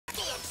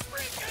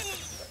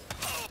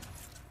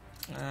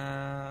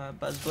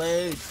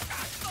Buzzblade.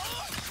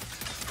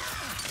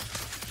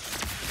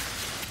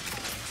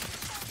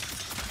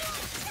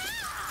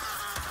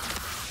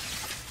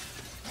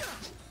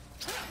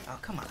 Oh,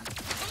 come on.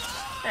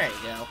 There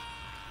you go.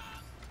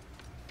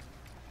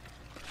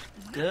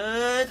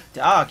 Good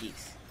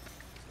doggies.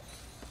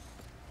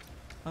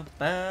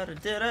 About to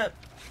did it.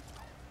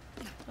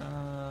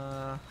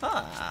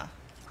 Huh.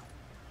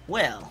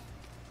 Well,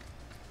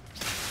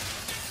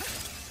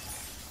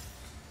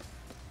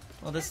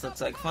 this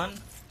looks like fun.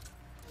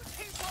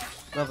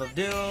 Glove of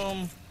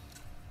Doom.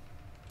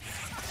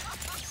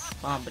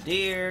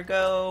 Bombardier,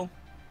 go.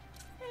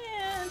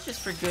 And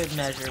just for good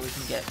measure, we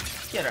can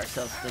get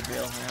ourselves the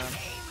drill round.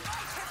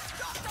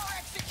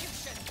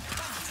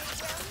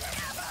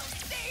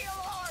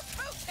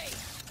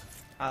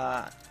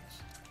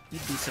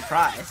 You'd be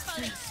surprised.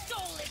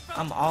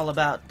 I'm all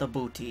about the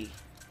booty.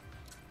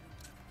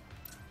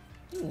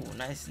 Ooh,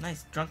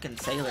 nice drunken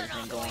sailor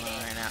thing going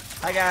on right now.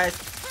 Hi guys,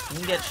 can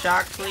you get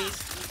shocked, please?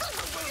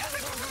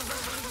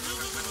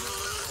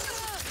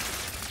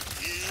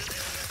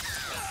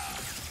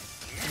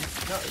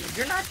 No,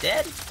 you're not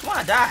dead. Come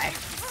on, die.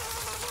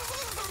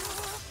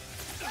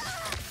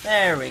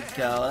 There we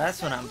go.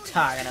 That's what I'm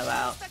talking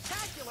about.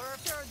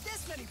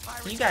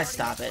 Can you guys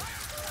stop it?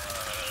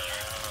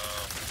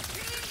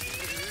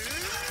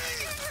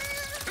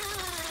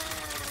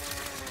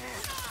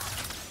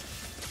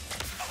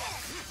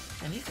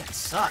 And these guys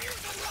suck.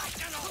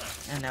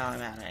 And now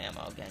I'm out of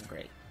ammo again.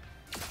 Great.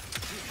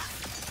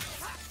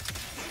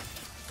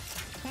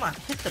 Come on,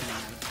 hit the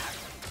man.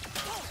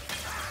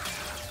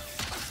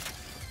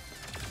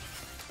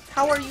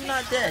 How are you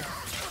not dead?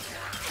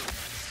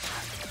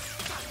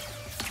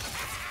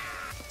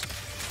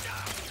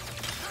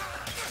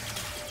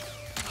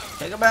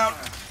 Take him out.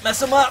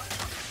 Mess him up.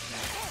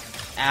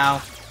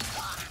 Ow.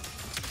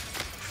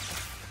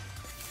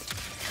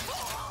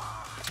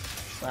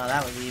 Wow,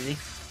 that was easy.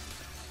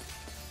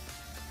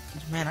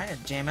 Man, I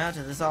gotta jam out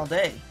to this all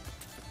day.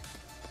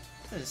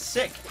 This is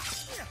sick.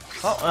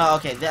 Oh,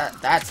 okay,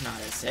 that's not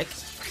as sick.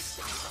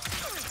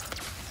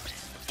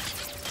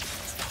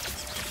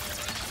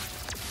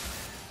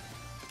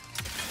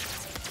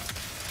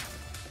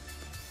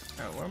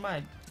 Alright,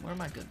 where are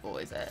my good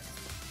boys at?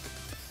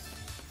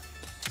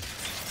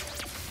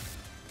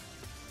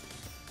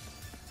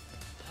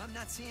 I'm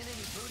not seeing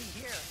any booty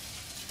here.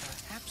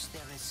 Perhaps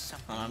there is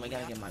something. Hold on, we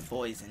gotta get my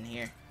boys in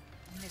here.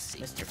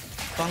 Missing. Mr.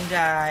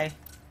 Fungi.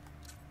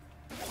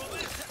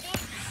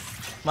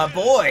 My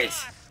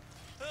boys!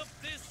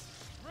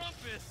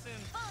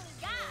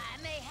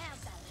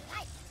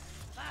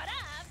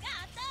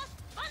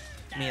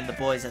 Me and the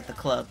boys at the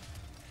club.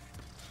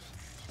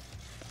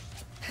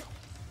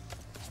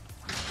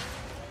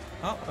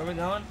 Oh, where are we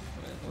going?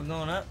 We're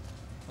going up?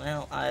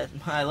 Well,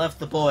 I left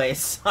the boys.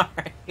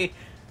 Sorry.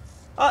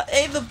 Oh,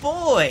 hey, the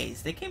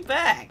boys! They came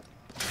back.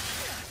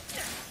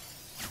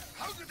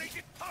 How did they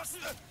get past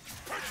the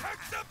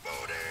protect the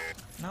booty?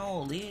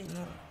 No, leave.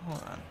 No,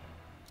 hold on.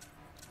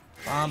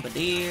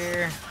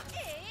 Bombardier.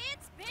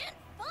 It's been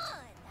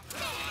fun.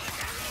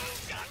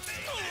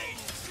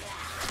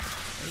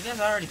 Are you guys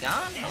already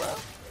gone? Hello?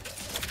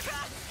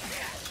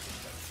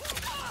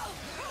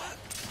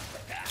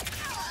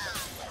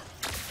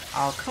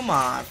 Oh, come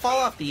on.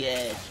 Fall off the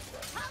edge.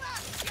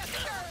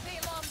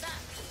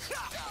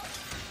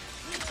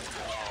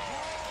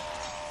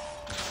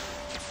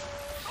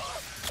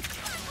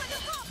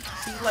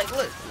 See, like,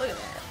 look at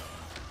that.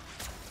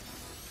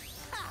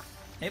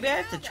 Maybe I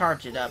have to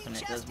charge it up and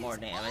it does more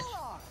damage.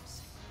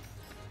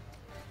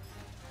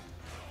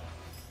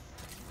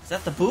 Is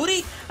that the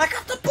booty? I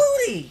got the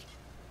booty!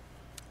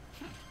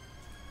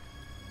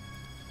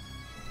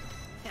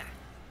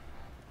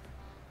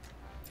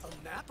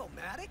 A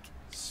map-o-matic?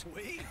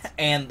 Sweet.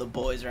 And the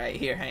boys right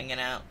here hanging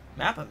out.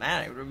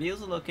 Map-o-matic reveals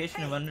the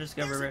location of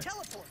undiscovered. There's a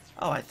teleport.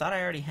 Oh, I thought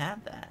I already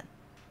had that.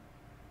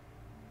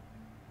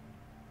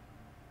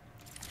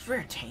 Is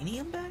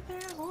Veritanium back there?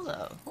 Hold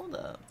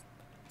up.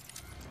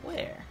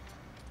 Where?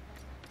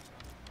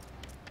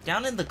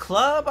 Down in the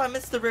club? I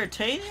missed the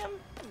Veritanium?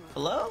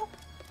 Hello?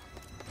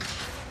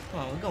 Come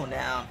on, we're going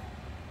down.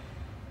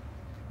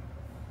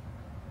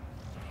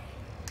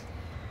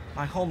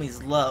 My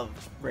homies love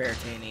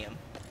Veritanium.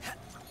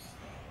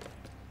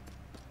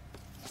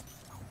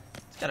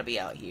 It's gotta be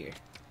out here.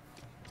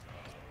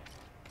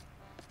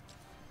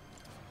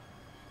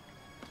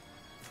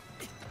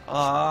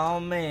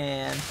 Oh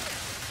man.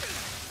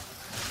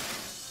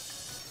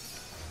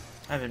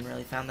 I haven't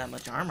really found that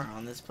much armor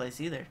on this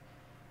place either.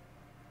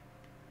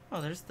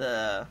 Oh, there's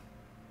the...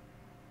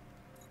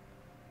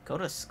 Go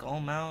to Skull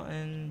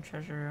Mountain,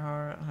 treasure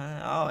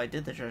hunt. Oh, I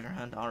did the treasure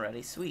hunt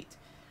already. Sweet.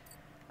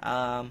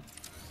 Alright.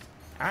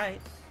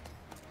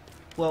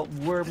 Well,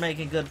 we're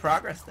making good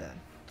progress then.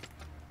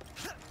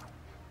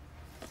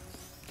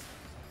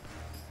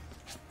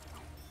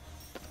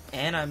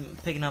 And I'm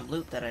picking up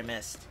loot that I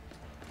missed.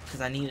 Because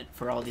I need it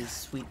for all these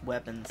sweet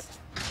weapons.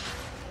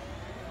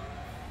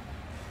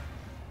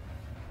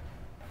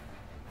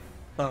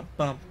 Bum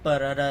bum ba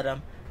da da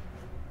dum.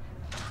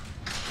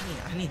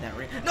 I need that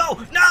ring. No!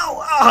 No!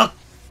 Oh!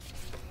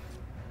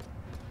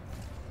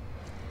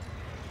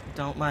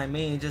 Don't mind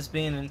me just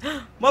being in...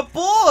 My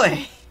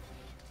boy!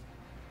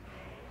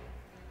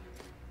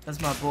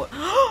 That's my boy.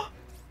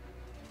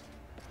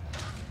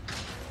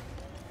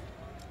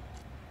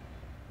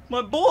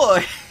 My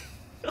boy!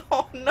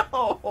 Oh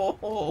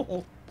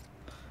no!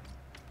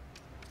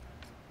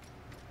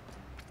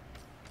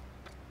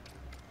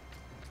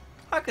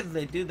 How could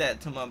they do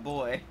that to my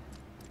boy?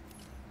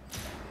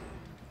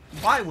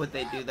 Why would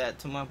they do that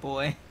to my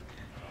boy?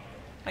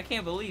 I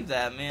can't believe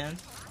that, man.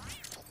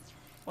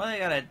 Why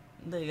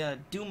they gotta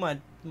do my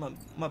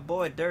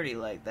boy dirty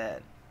like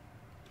that?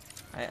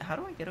 How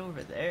do I get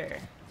over there?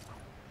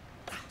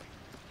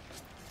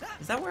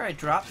 Is that where I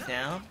drop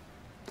down?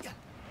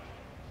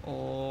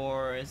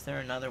 Or is there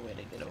another way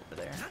to get over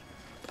there?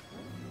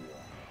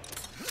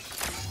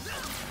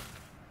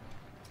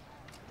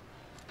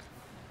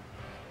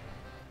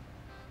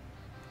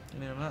 I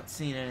mean, I'm not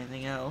seeing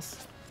anything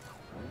else.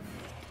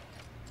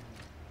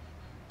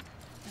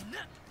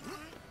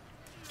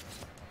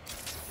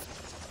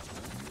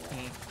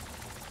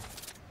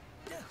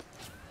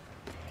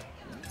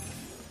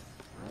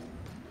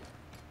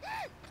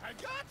 I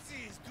got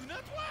this. Do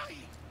not worry.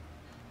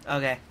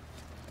 Okay.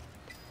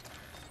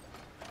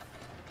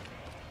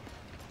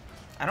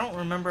 I don't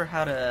remember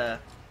how to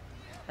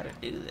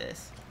do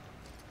this.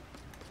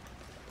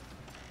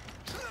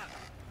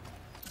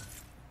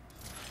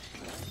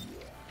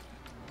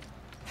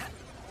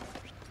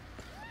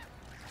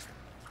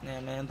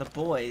 Yeah, man, the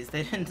boys,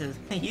 they didn't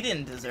he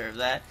didn't deserve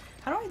that.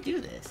 How do I do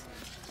this?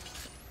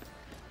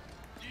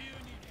 Do you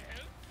need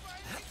help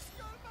fighting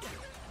Skullmonger?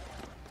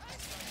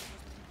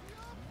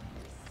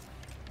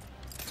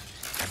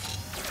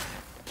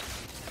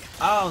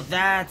 Oh,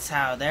 that's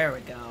how. There we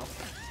go.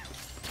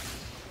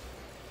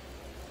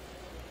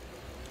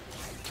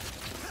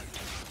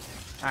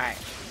 Alright.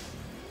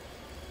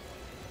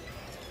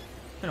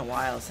 Been a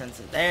while since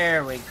it.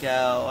 There we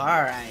go.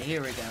 Alright,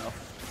 here we go.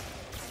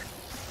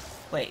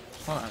 Wait,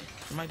 hold on.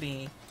 There might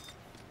be... Is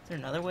there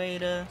another way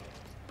to...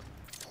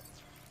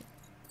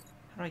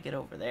 How do I get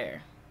over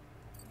there?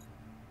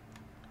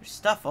 There's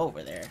stuff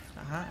over there.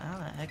 How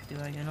the heck do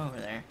I get over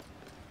there?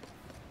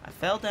 I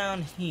fell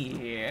down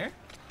here.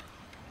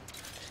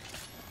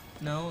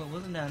 No, it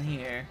wasn't down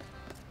here.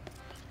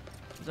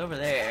 It was over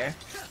there.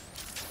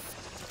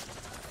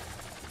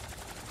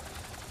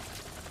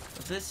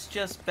 Was this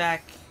just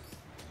back...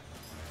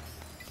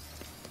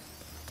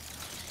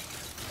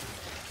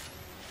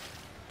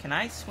 Can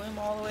I swim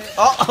all the way?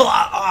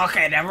 Oh,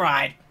 okay, never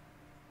mind.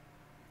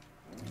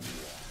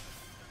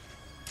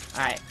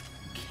 Alright,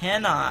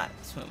 cannot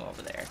swim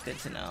over there. Good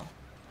to know.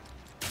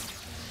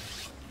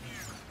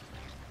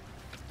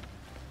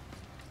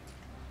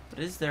 But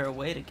is there a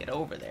way to get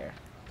over there?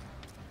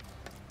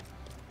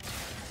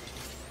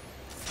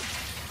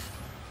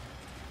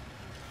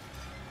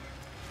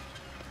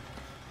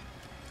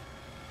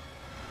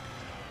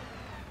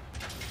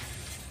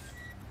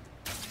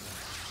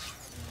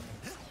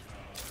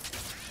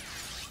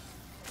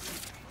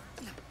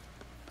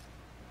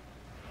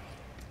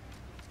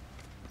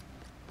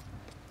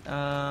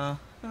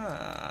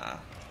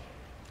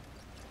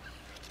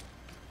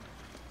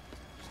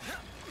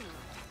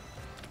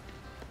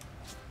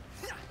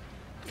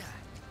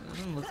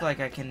 Doesn't look like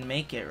I can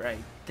make it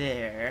right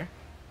there.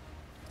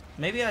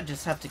 Maybe I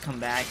just have to come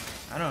back.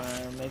 I don't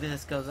know. Maybe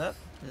this goes up.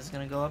 Is this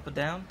gonna go up or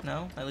down?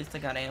 No? At least I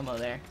got ammo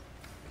there.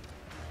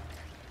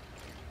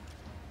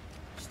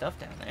 Stuff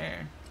down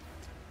there.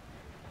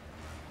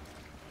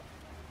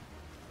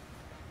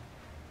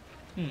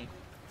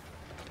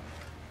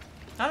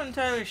 Not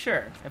entirely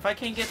sure. If I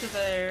can't get to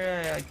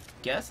there, I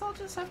guess I'll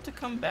just have to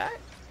come back?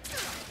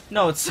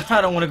 No, it's...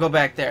 I don't want to go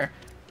back there.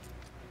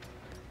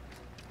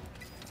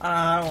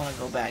 I don't want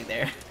to go back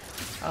there.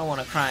 I don't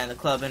want to cry in the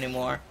club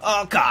anymore.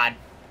 Oh, God!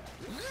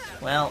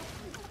 Well...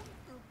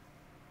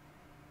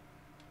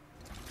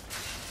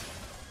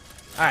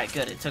 Alright,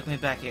 good. It took me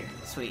back here.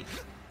 Sweet.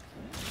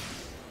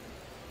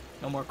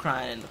 No more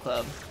crying in the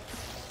club.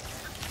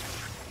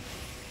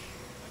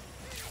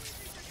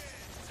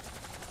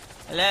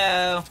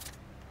 Hello?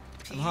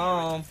 I'm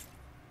home.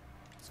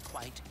 It's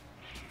quite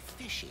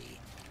fishy.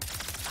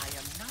 I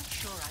am not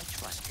sure I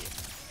trust him.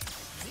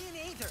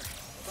 Me neither.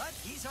 But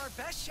he's our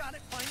best shot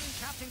at finding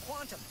Captain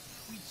Quantum.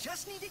 We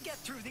just need to get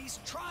through these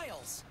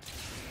trials.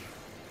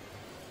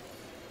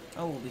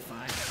 Oh, we'll be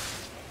fine.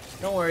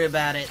 Don't worry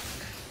about it.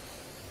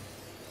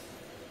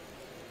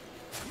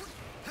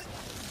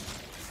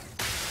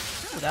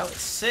 Ooh, that was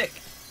sick.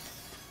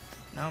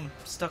 Now I'm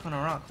stuck on a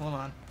rock. Hold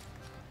on.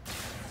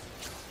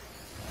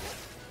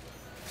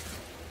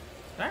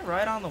 Can I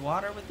ride on the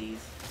water with these?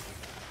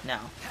 No.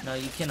 No,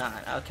 you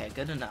cannot. Okay,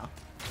 good to know.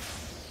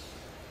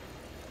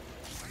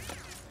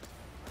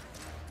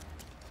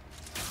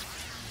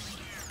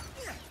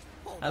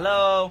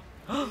 Hello?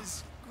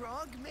 Is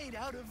grog made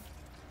out of...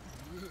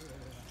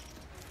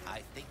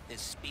 I think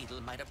this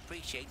Speedle might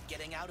appreciate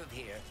getting out of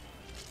here.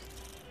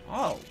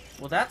 Oh,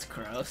 well that's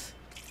gross.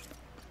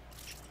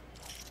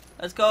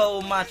 Let's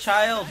go, my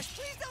child.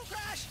 Please don't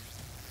crash!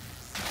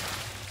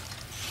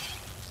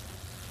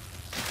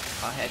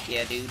 Oh, heck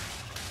yeah, dude.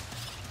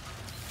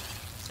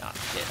 Oh,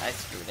 shit, I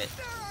screwed it.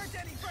 There aren't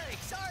any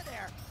brakes, are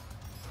there?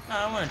 No,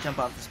 I don't want to jump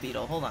off the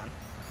speedo. Hold on.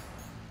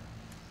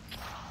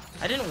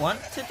 I didn't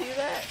want to do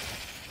that.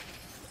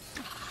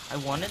 I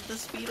wanted the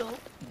speedo,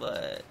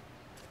 but...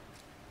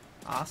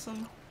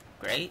 Awesome.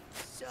 Great.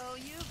 So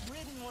you've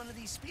ridden one of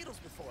these Speedles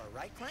before,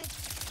 right, Clank?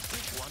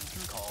 If one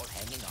can call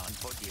hanging on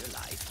for dear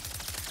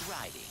life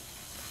riding.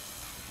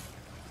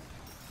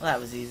 Well, that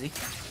was easy.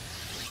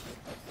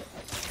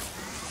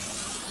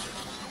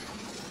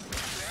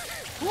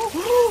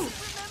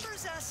 Woohoo!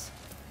 Remembers us.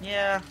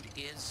 Yeah,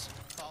 Is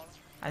fall.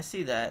 I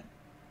see that.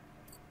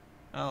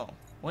 Oh,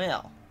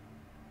 well.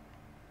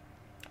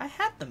 I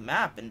had the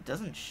map and it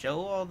doesn't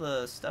show all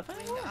the stuff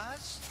anymore.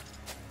 Us?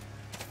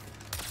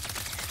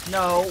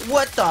 No,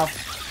 what the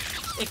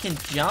f- It can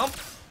jump?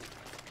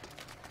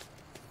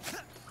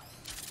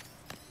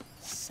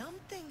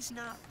 Something's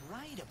not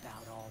right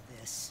about all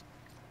this.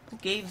 Who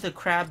gave the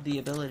crab the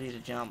ability to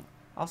jump?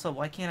 Also,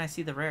 why can't I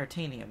see the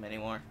raritanium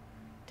anymore?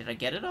 Did I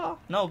get it all?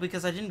 No,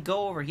 because I didn't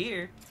go over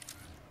here.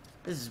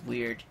 This is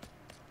weird.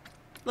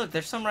 Look,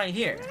 there's some right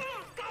here.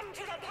 Welcome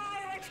to the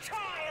pirate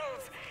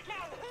trials.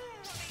 Now who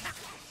will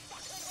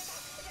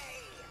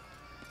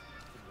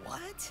be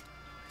What?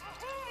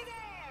 Ahoy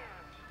there!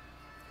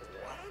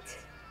 What?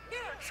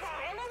 Your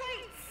trial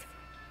awaits.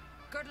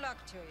 Good luck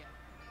to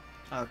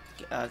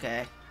you.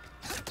 Okay.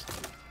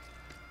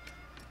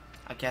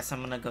 I guess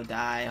I'm gonna go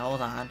die.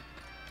 Hold on.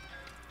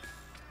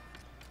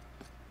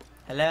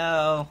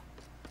 Hello?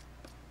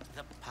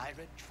 The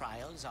pirate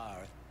trials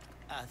are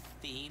a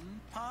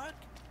theme park?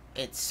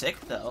 It's sick,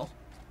 though.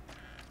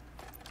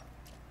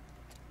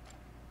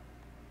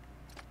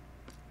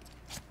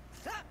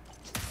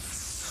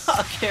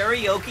 A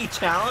karaoke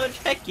challenge?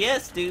 Heck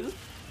yes, dude.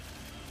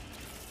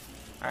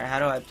 Alright, how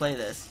do I play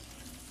this?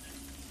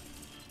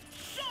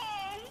 So,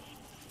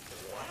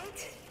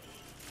 What?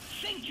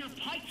 think your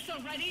pipes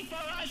are ready for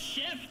a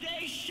shift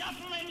day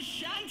shuffling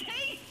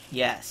shanty?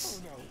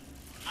 Yes.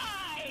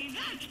 Aye,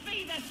 that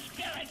be the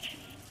spirit.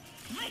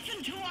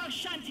 Listen to our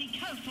shanty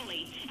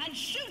carefully and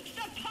shoot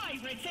the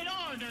pirates in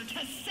order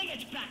to sing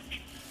it back.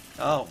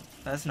 Oh,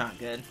 that's not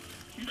good.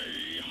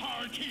 Me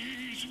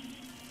hearties,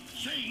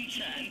 sing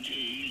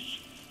shanties.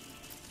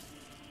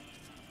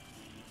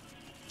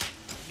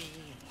 Me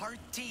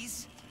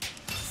hearties,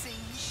 sing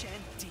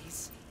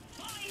shanties.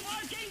 Fine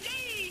work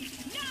indeed.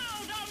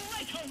 Now the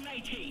little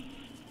matey.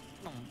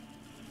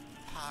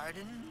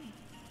 Pardon?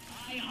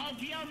 I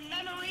hope your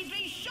memory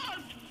be sharp.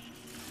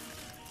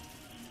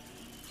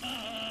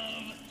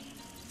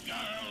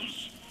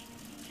 Girls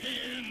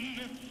in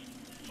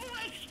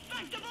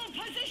Respectable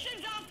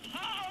positions of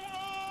power.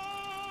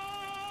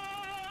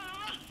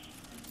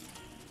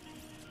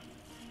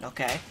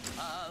 Okay.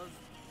 Of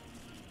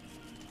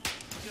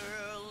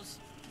girls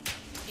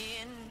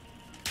in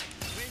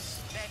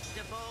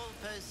respectable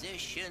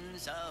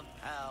positions of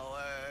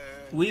power.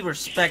 We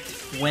respect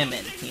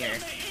women here.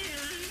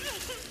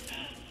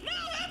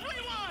 Now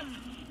everyone!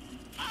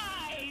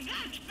 Aye,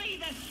 that be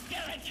the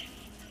spirit.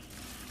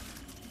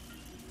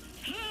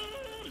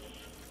 Who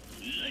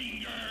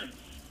linger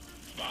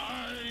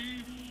by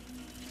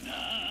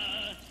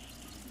the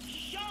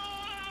shore?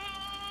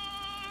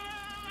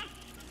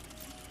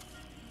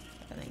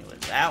 I think it was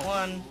that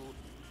one.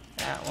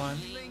 That one.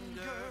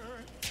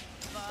 Linger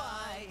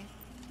by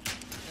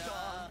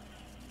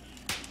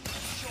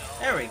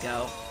There we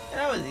go.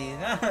 That was easy.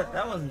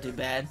 That wasn't too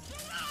bad.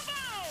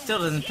 Still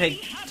doesn't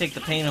take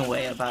the pain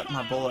away about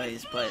my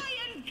boys, but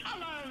Lion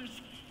colors.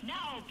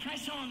 Now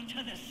press on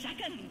to the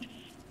second.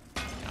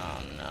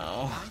 oh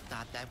no. I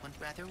thought that went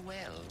rather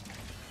well.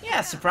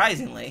 Yeah,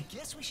 surprisingly.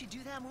 Guess we should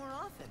do that more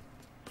often.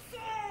 So,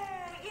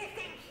 you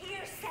think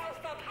yourself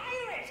a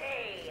pirate,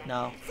 eh?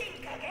 No. Think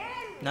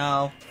again.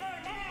 No. For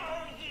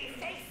now, ye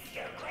face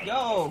your great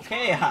Yo,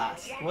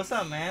 Chaos. What's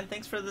up, man?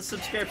 Thanks for the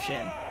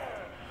subscription.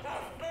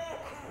 of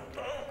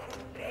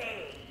Boku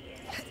Bay.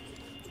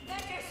 The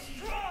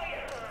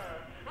destroyer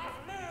of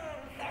Moon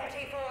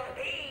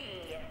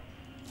 34B.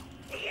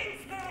 The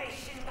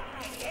inspiration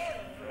behind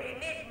every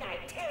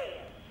midnight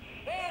tale.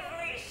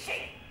 Every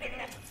shape in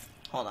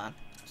the Hold on.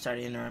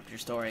 Sorry to interrupt your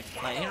story.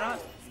 Can I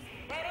interrupt?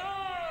 and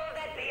all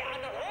that be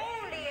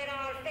unholy in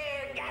our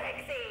fair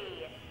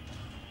galaxy.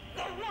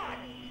 The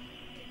one,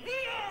 the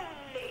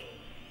only,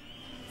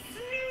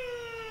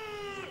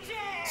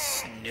 Snoojack.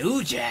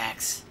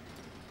 Snoojax.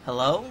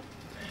 Hello?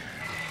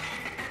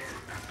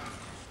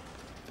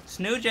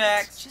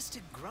 Snoojax. It's just a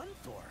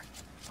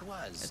Grunthor.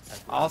 Was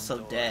It's a also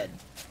Gryffindor. dead.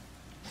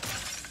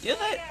 You I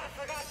that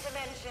forgot to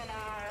mention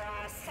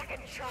our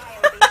second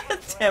trial. will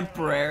be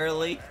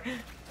temporarily?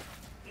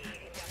 You can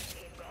just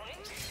keep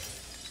going.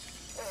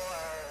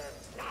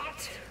 Or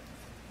not.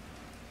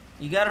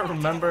 You gotta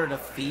remember to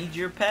feed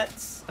your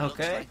pets, Looks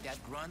okay? like that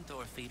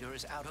Grunthor feeder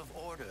is out of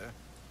order.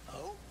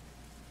 Oh?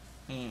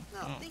 Mm, No,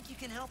 mm. think you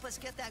can help us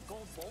get that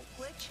gold bolt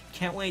glitch?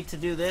 Can't wait to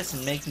do this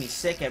and makes me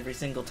sick every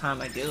single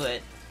time I do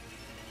it.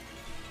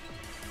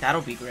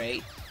 That'll be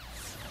great.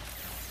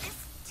 Just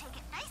take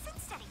it nice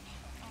and steady.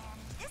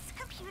 And this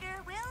computer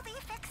will be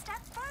fixed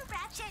up for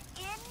Ratchet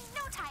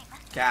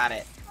Got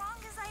it. As long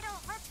as I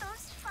don't let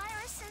those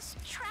viruses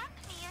trap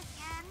me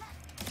again.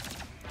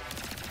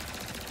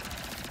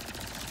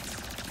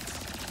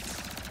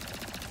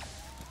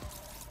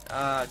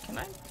 Can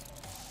I?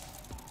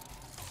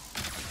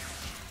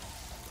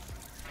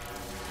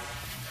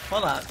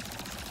 Hold on.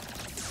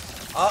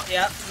 Oh,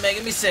 yeah,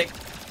 making me sick.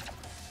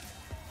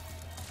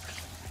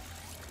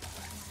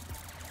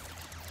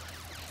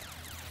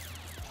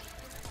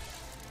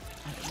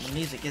 The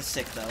music is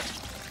sick, though.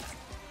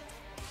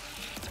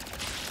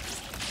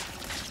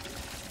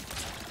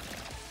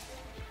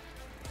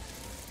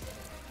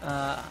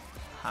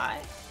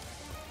 Hi?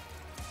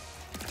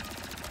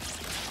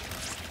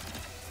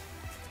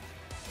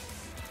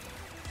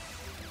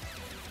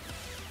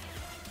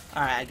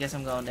 Alright, I guess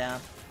I'm going down.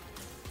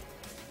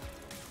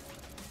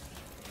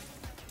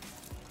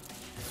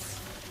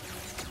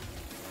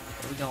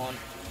 Where are we going?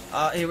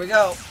 Oh, here we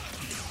go.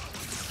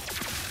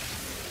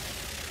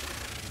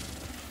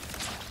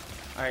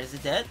 Alright, is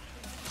it dead?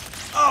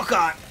 Oh,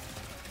 God!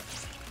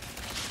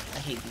 I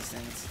hate these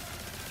things.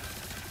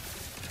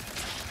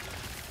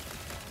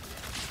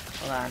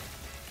 Hold on.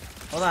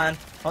 Hold on.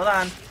 Hold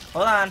on.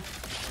 Hold on.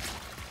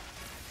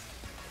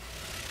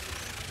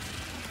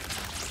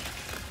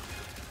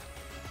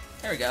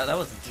 There we go. That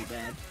wasn't too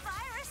bad.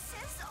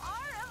 Viruses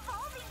are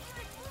evolving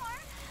even more.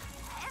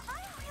 Am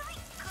I really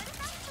good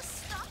enough to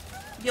stop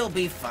them? You'll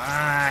be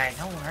fine.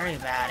 Don't worry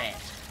about it.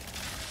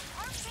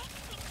 Or make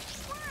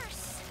things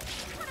worse?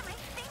 What am I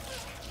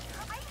thinking?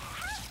 I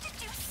have to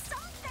do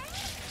something.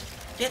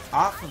 Get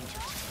off of me.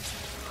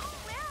 Oh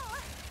well.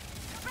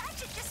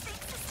 Ratchet just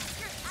thinks this is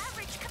your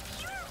average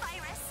computer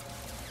virus.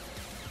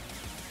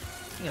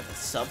 You got the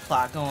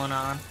subplot going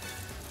on.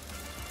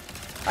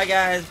 Bye,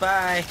 guys.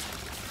 Bye.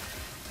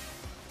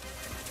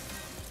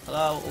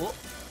 Hello. Ooh.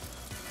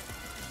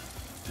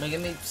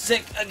 Making me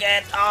sick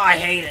again. Oh, I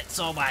hate it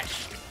so much.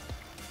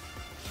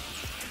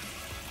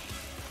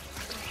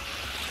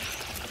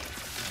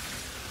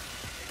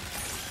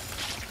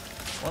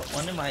 What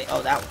one am I?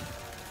 Oh, that one.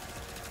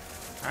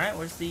 All right.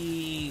 Where's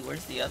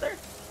the other?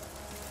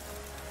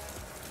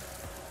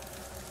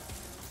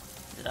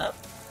 Is it up?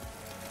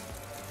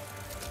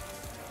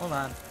 Hold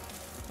on.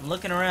 I'm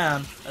looking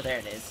around. Oh, there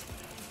it is.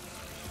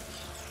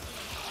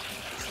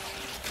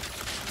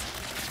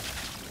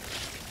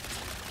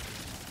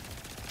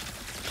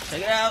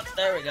 Check it out.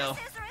 There we go.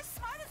 Viruses are as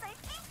smart as I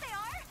think they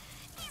are.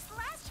 These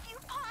last few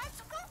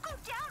pods won't go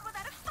down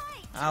without a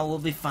fight. Oh, we'll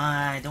be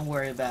fine. Don't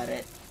worry about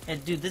it. Hey,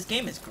 dude, this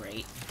game is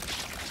great.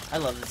 I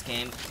love this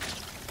game.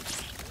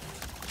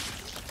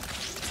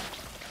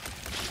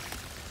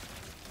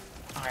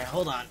 Alright,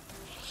 hold on.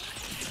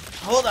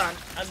 Hold on.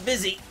 I'm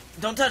busy.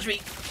 Don't touch me.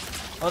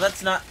 Oh,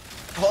 that's not...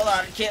 Hold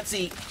on. I can't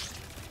see.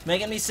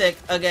 Making me sick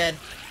again.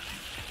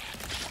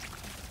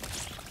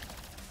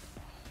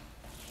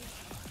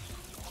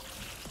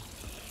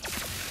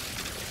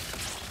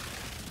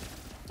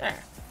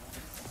 There.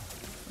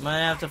 Am I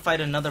gonna have to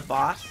fight another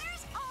boss?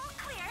 Here's all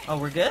clear. Oh,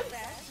 we're good?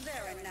 That's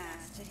very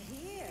nice to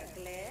hear,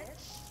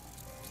 Glitch.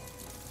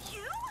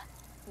 You?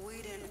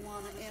 We didn't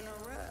want to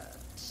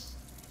interrupt.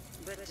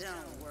 But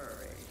don't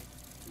worry.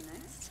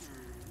 Next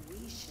time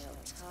we shall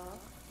talk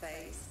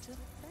face to face.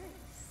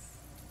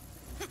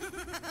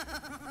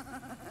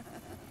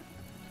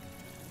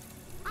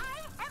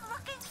 I am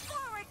looking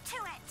forward to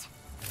it.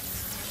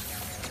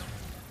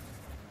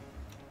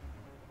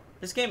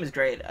 This game is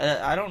great.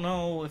 I don't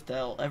know if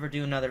they'll ever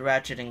do another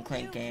Ratchet and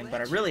Clank game,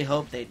 but I really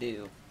hope they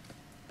do.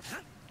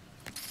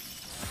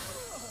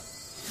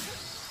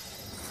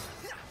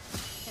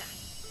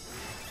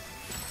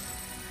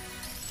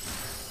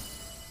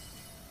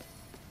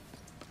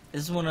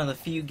 This is one of the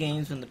few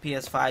games when the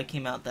PS5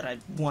 came out that I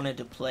wanted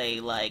to play,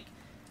 like,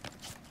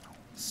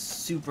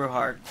 super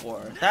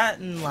hardcore. That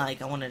and,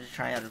 like, I wanted to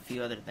try out a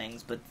few other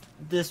things, but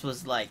this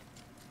was, like,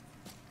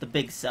 the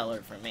big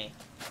seller for me.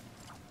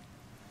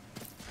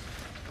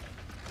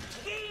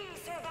 He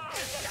survived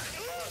the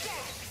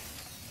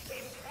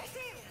Clank.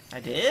 Impressive. I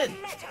did.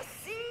 Let us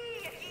see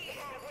if he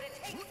had what it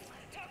takes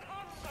to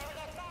conquer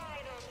the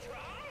final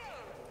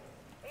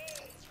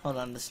trial. Hold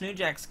on, the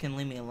Snoojacks can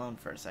leave me alone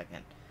for a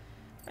second.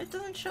 It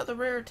doesn't show the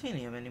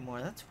Raritanium anymore.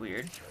 That's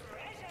weird.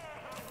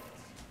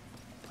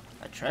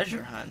 A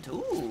treasure hunt.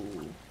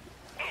 Ooh.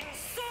 And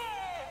so,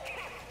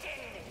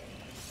 Captain,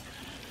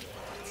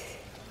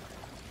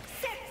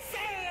 set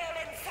sail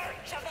in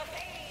search of the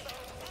fabled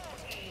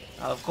booty.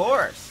 Of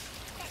course.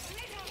 But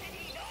little did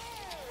he know,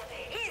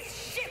 his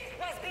ship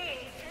was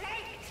being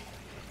flanked.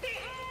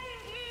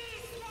 Behind me,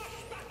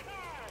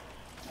 swashbuckler.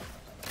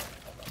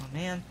 Oh,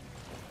 man.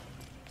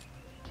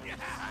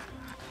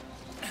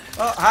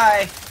 Oh,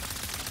 hi.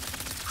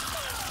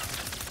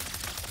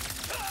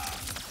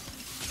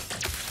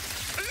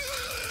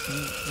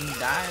 Can you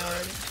die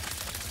already?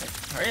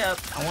 Hurry up.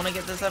 I want to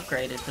get this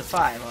upgraded to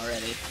 5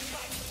 already.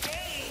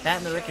 That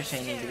and the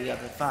Ricochet need to be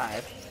up at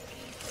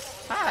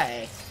 5.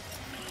 Hi.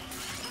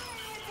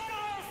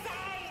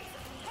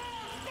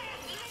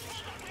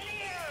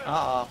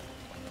 Uh-oh.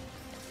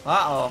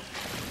 Uh-oh.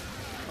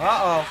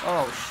 Uh-oh.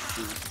 Oh,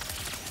 shoot.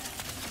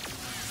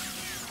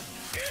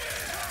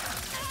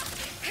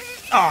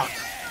 Oh!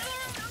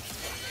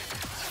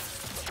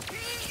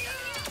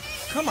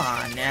 Come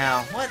on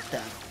now. What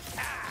the?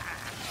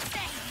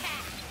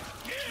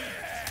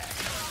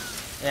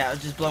 Yeah, I'll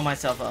just blow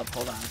myself up.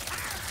 Hold on.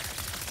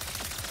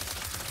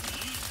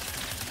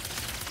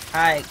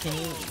 Hi, can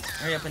you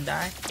hurry up and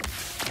die?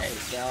 There you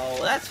go.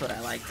 That's what I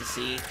like to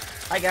see.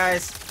 Hi,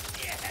 guys.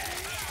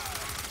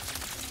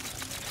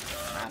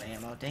 I'm out of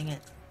ammo. Dang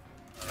it.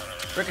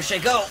 Ricochet,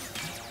 go!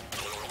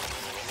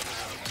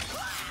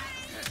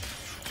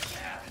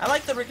 I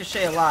like the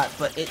Ricochet a lot,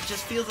 but it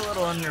just feels a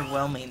little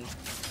underwhelming.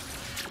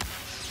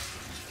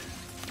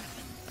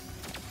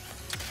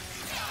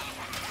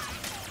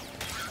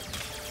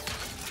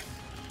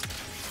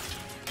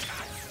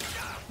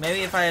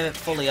 Maybe if I have it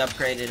fully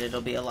upgraded, it'll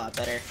be a lot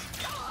better.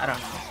 I don't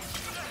know.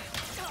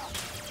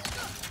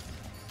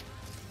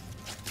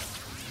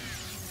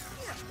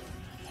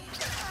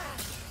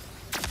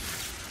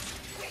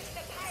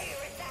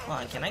 Come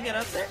on, can I get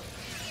up there?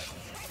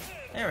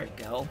 There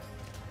we go.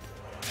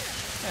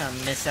 I'm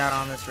gonna miss out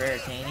on this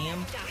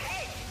raritanium.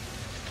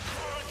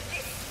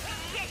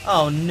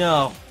 Oh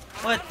no!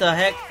 What the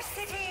heck?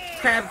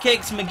 Crab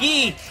Cakes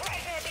McGee!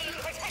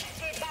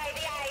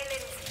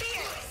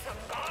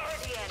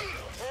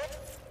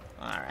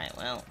 Alright,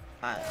 well,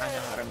 I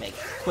know how to make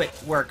quick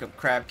work of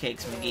Crab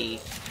Cakes McGee.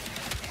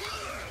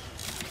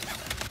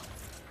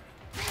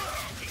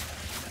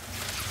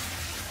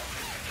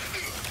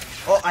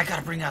 Oh, I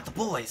gotta bring out the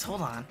boys.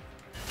 Hold on.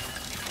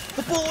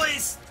 The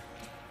boys!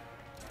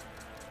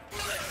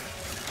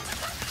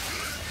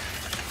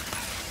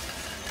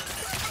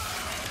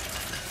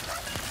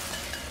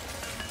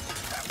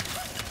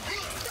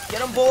 Get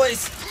them,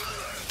 boys!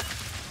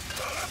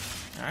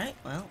 Alright,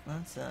 well,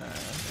 that's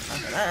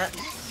enough of that.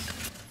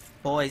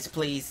 Boys,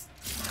 please.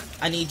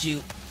 I need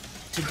you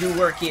to do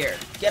work here.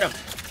 Get him!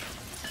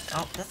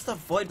 Oh, that's the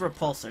Void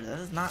Repulsor. That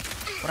is not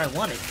what I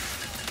wanted.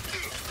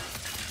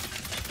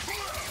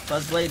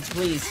 Buzzblades,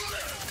 please.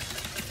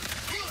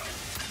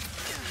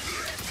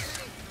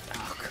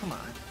 Oh, come on.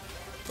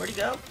 Where'd he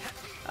go?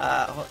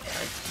 I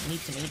need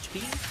some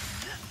HP.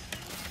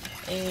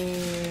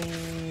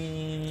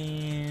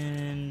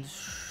 And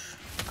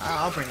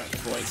I'll bring up the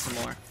boys some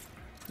more.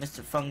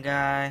 Mr.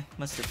 Fungi.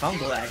 Mr.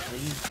 Fungal, actually.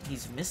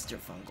 He's Mr.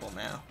 Fungal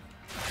now.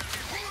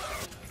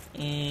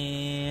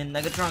 And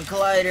Negatron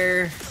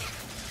Collider.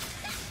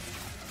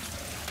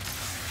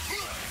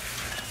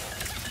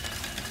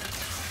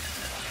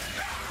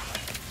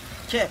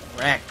 Get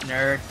wrecked,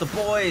 nerd. The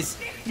boys.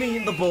 Me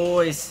and the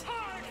boys.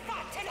 Hard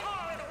fought and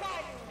hard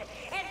won.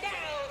 And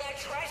now the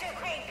treasure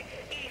crate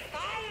be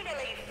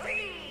finally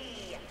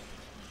free.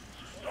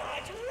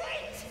 But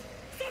wait!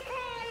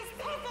 Surprise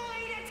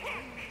Puffoid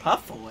attack!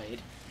 Puffoid?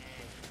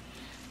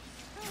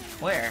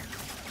 Where?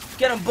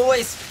 Get 'em,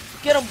 boys!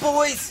 Get 'em,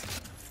 boys!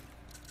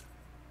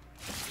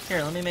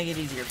 Here, let me make it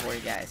easier for you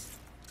guys.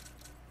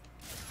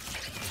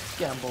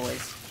 Get 'em,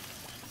 boys.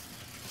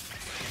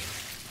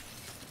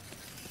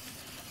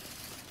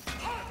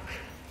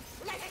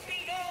 Let it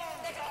be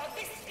known that on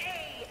this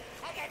day,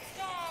 against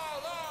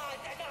all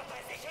odds and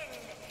opposition,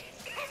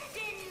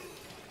 Captain...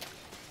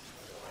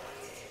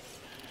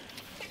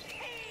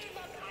 became a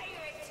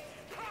pirate,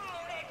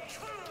 proud and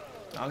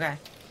true. Okay.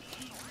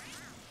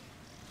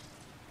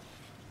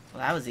 Well,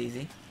 that was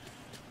easy.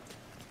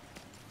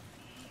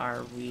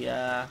 Are we,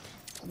 let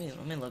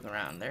me look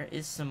around. There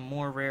is some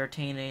more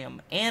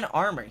raritanium and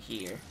armor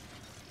here.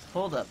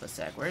 Hold up a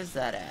sec. Where's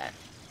that at?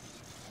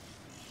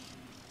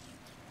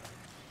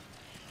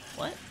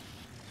 What?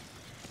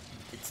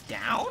 It's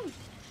down?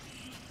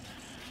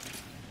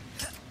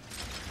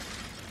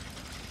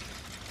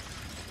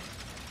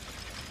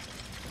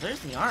 There's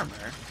the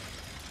armor.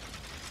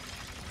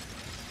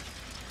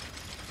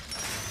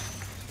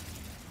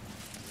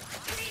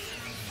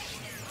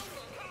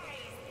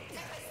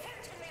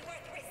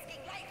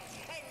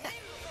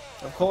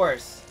 Of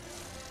course.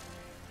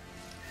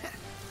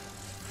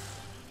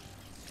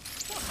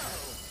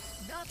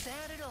 Whoa, not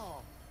bad at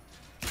all.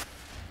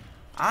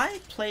 I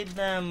played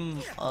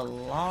them a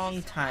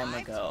long time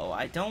ago.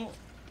 I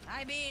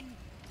mean,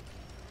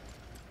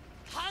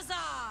 huzzah!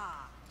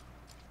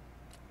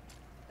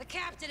 The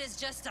captain is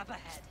just up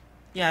ahead.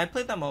 Yeah, I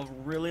played them a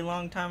really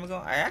long time ago.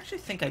 I actually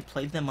think I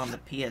played them on the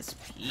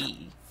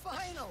PSP.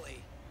 Finally!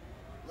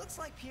 Looks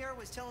like Pierre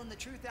was telling the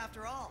truth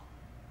after all.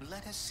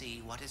 Let us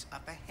see what is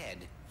up ahead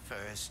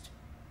first.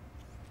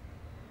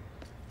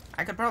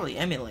 I could probably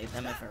emulate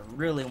them if I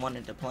really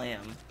wanted to play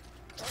them.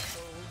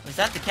 Is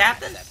that the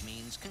captain? That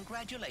means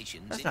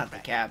congratulations. That's in not the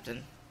fact.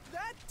 captain.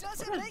 That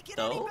doesn't What are make it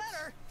any those?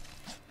 better.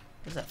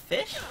 Is that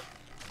fish?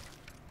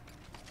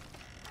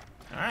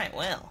 Alright,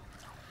 well.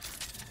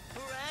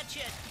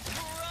 Ratchet,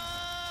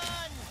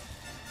 run!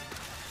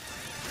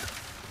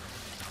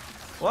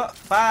 What?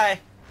 Bye.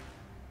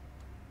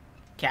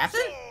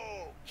 Captain?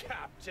 So,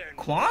 Captain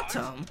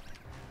Quantum?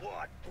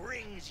 What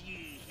brings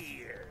ye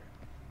here?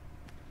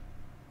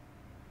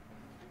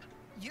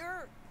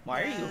 You're...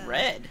 Why are you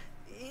red?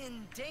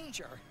 in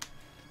danger.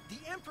 The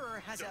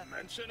Emperor has a...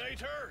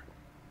 Dimensionator?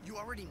 You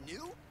already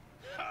knew?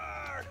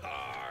 Har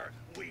har!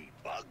 We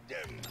bugged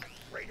him.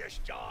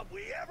 Greatest job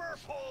we ever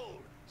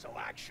pulled. So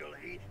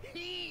actually,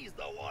 he's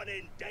the one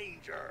in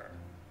danger.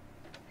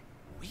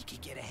 We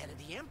could get ahead of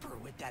the Emperor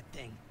with that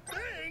thing.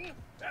 Thing?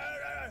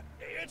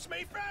 It's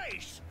me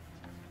face.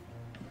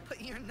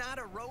 But you're not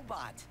a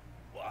robot.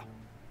 What?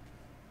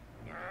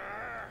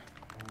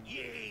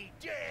 Ye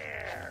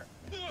dare!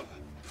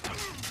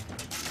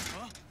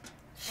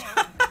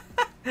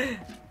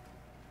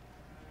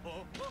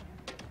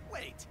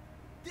 Wait,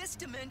 this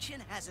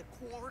dimension has a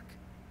quark?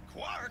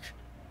 Quark?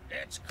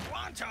 It's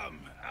quantum!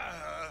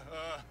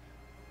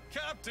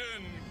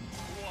 Captain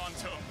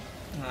Quantum.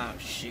 Oh,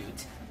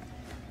 shoot.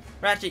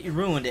 Ratchet, you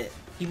ruined it.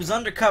 He was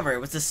undercover. It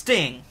was a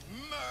sting.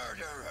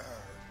 Murderer!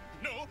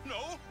 No,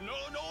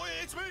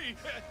 it's me!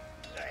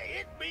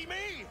 It be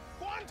me!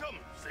 Quantum,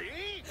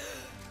 see?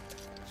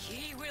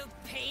 Ye will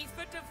pay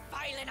for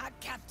defiling our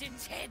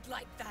captain's head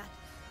like that.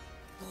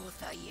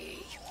 Both of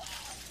ye.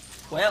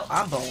 Well,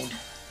 I'm boned.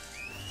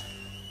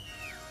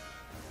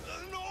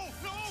 No!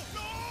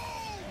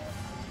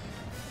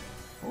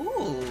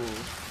 Ooh. This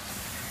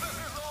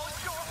is all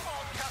your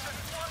fault, Captain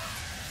Quantum.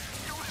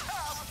 You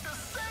have to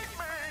save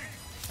me.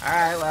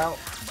 Alright, well.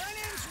 My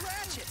name's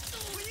Ratchet.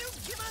 Will you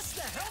give us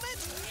the helmet?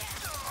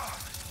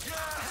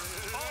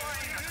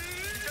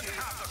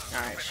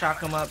 Alright,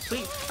 shock him up.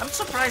 Sweet. I'm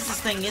surprised this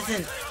thing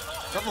isn't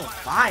level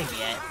 5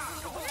 yet.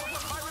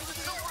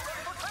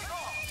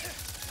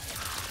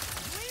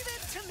 Leave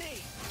it to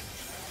me.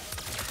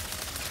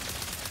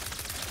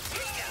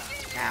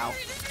 Ow.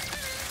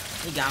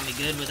 He got me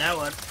good with that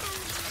one.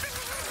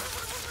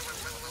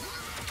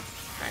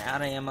 Alright,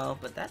 out of ammo,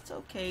 but that's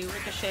okay.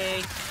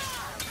 Ricochet.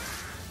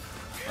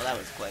 Well, that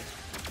was quick.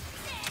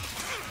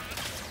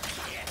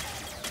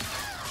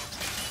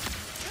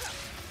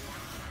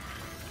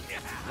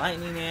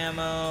 Lightning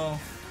ammo.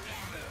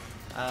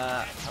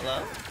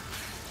 Hello?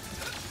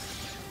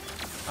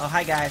 Oh,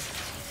 hi guys.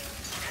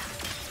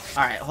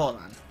 Alright, hold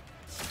on.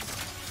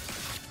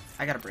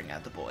 I gotta bring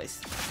out the boys.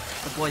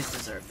 The boys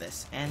deserve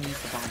this. And use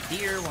the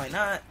bombardier, why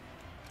not?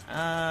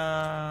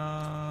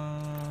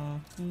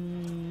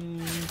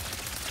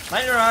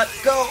 Lightning rod,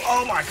 go!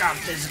 Oh my god,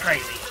 this is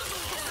crazy.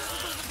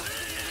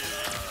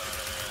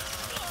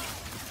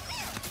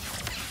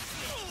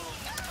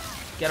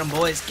 Get him,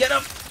 boys, get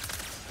him!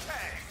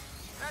 Hey,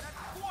 that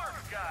Quark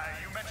guy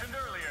you mentioned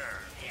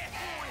earlier.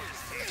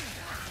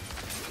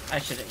 I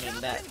shouldn't mean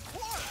that.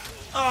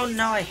 Oh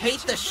no, I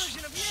hate the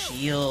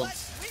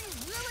shields.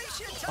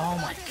 Oh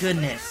my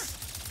goodness.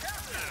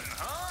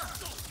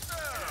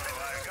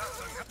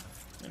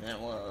 And then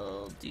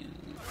we'll do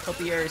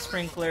topiary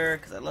sprinkler,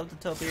 because I love the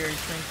topiary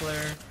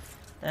sprinkler.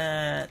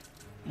 That,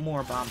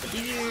 more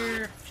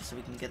bombardier, just so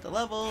we can get the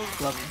levels.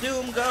 Glove of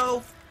Doom,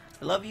 go!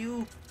 I love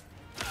you.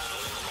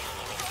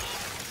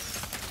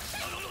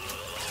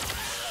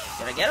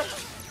 Did I get him?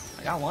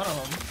 I got one of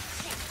them.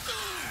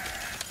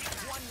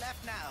 One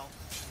left now.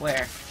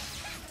 Where?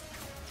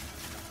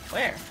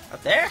 Where?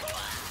 Up there?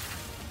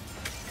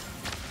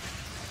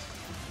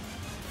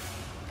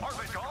 Are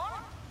they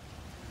gone?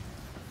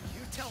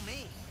 You tell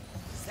me.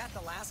 Is that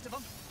the last of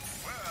them?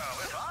 Well,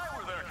 if I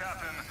were their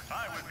captain,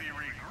 I would be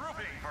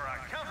regrouping for a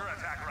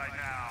counterattack right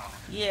now.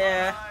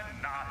 Yeah. But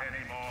I'm not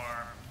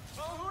anymore.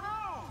 So who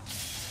knows?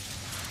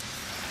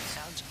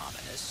 Sounds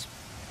ominous.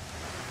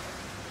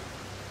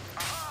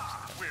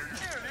 Aha! We're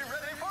nearly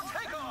ready for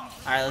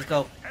takeoff. Alright, let's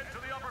go. Head to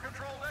the upper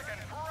control deck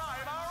and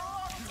prime our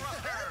launch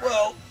thruster.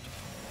 Whoa!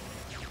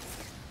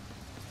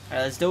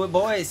 Alright, let's do it,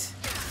 boys.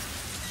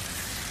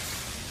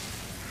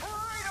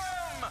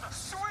 Freedom!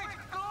 Sweet,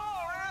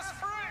 glorious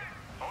free!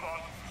 Hold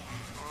on.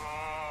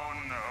 Oh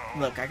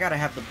no. Look, I gotta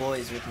have the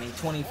boys with me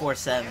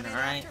 24/7,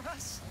 alright? If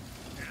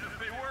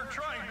they weren't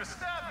trying to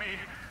stab me,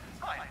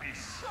 I'd be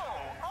so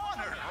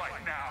honored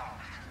right now.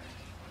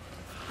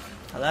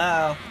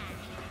 Hello?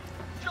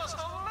 Just a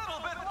little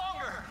bit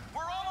longer.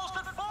 We're almost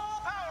at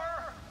full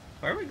power.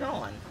 Where are we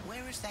going?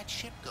 Where is that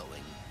ship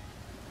going?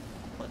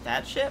 With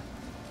that ship?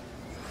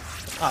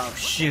 Oh,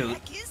 shoot.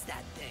 What the heck is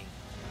that thing?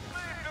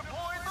 They've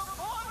deployed the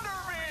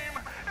plunder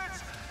beam.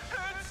 It's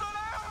an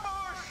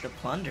ambush. The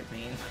plunder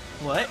beam?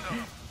 What?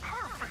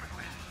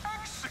 Perfectly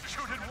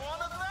executed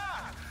one at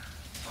that.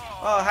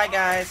 Oh, hi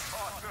guys.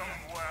 Awesome.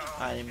 Well,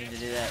 I didn't mean to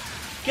do that.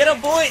 Get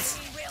them, boys!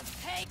 We will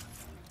pay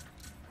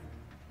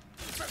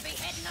for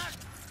beheading our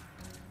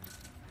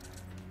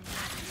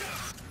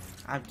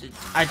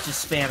I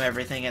just spam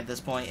everything at this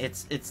point.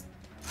 It's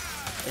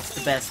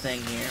the best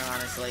thing here,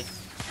 honestly.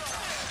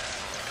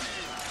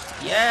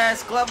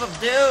 Yes, Glove of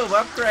Doom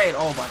upgrade.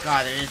 Oh my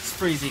god, it's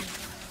freezing.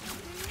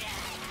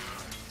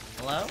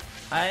 Hello?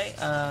 Hi,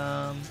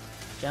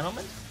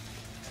 gentlemen?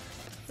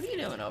 What are you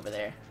doing over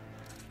there?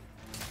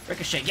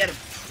 Ricochet, get him!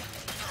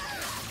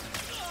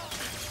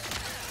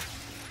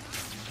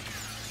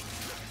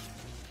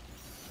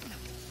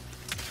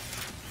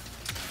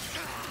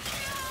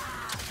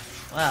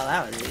 Well,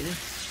 that was easy.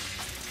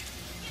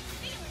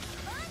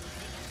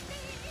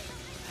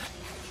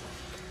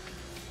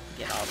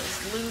 Get all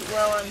this loot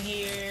while I'm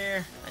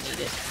here. I need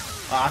it.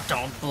 Oh,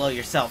 don't blow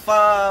yourself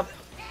up.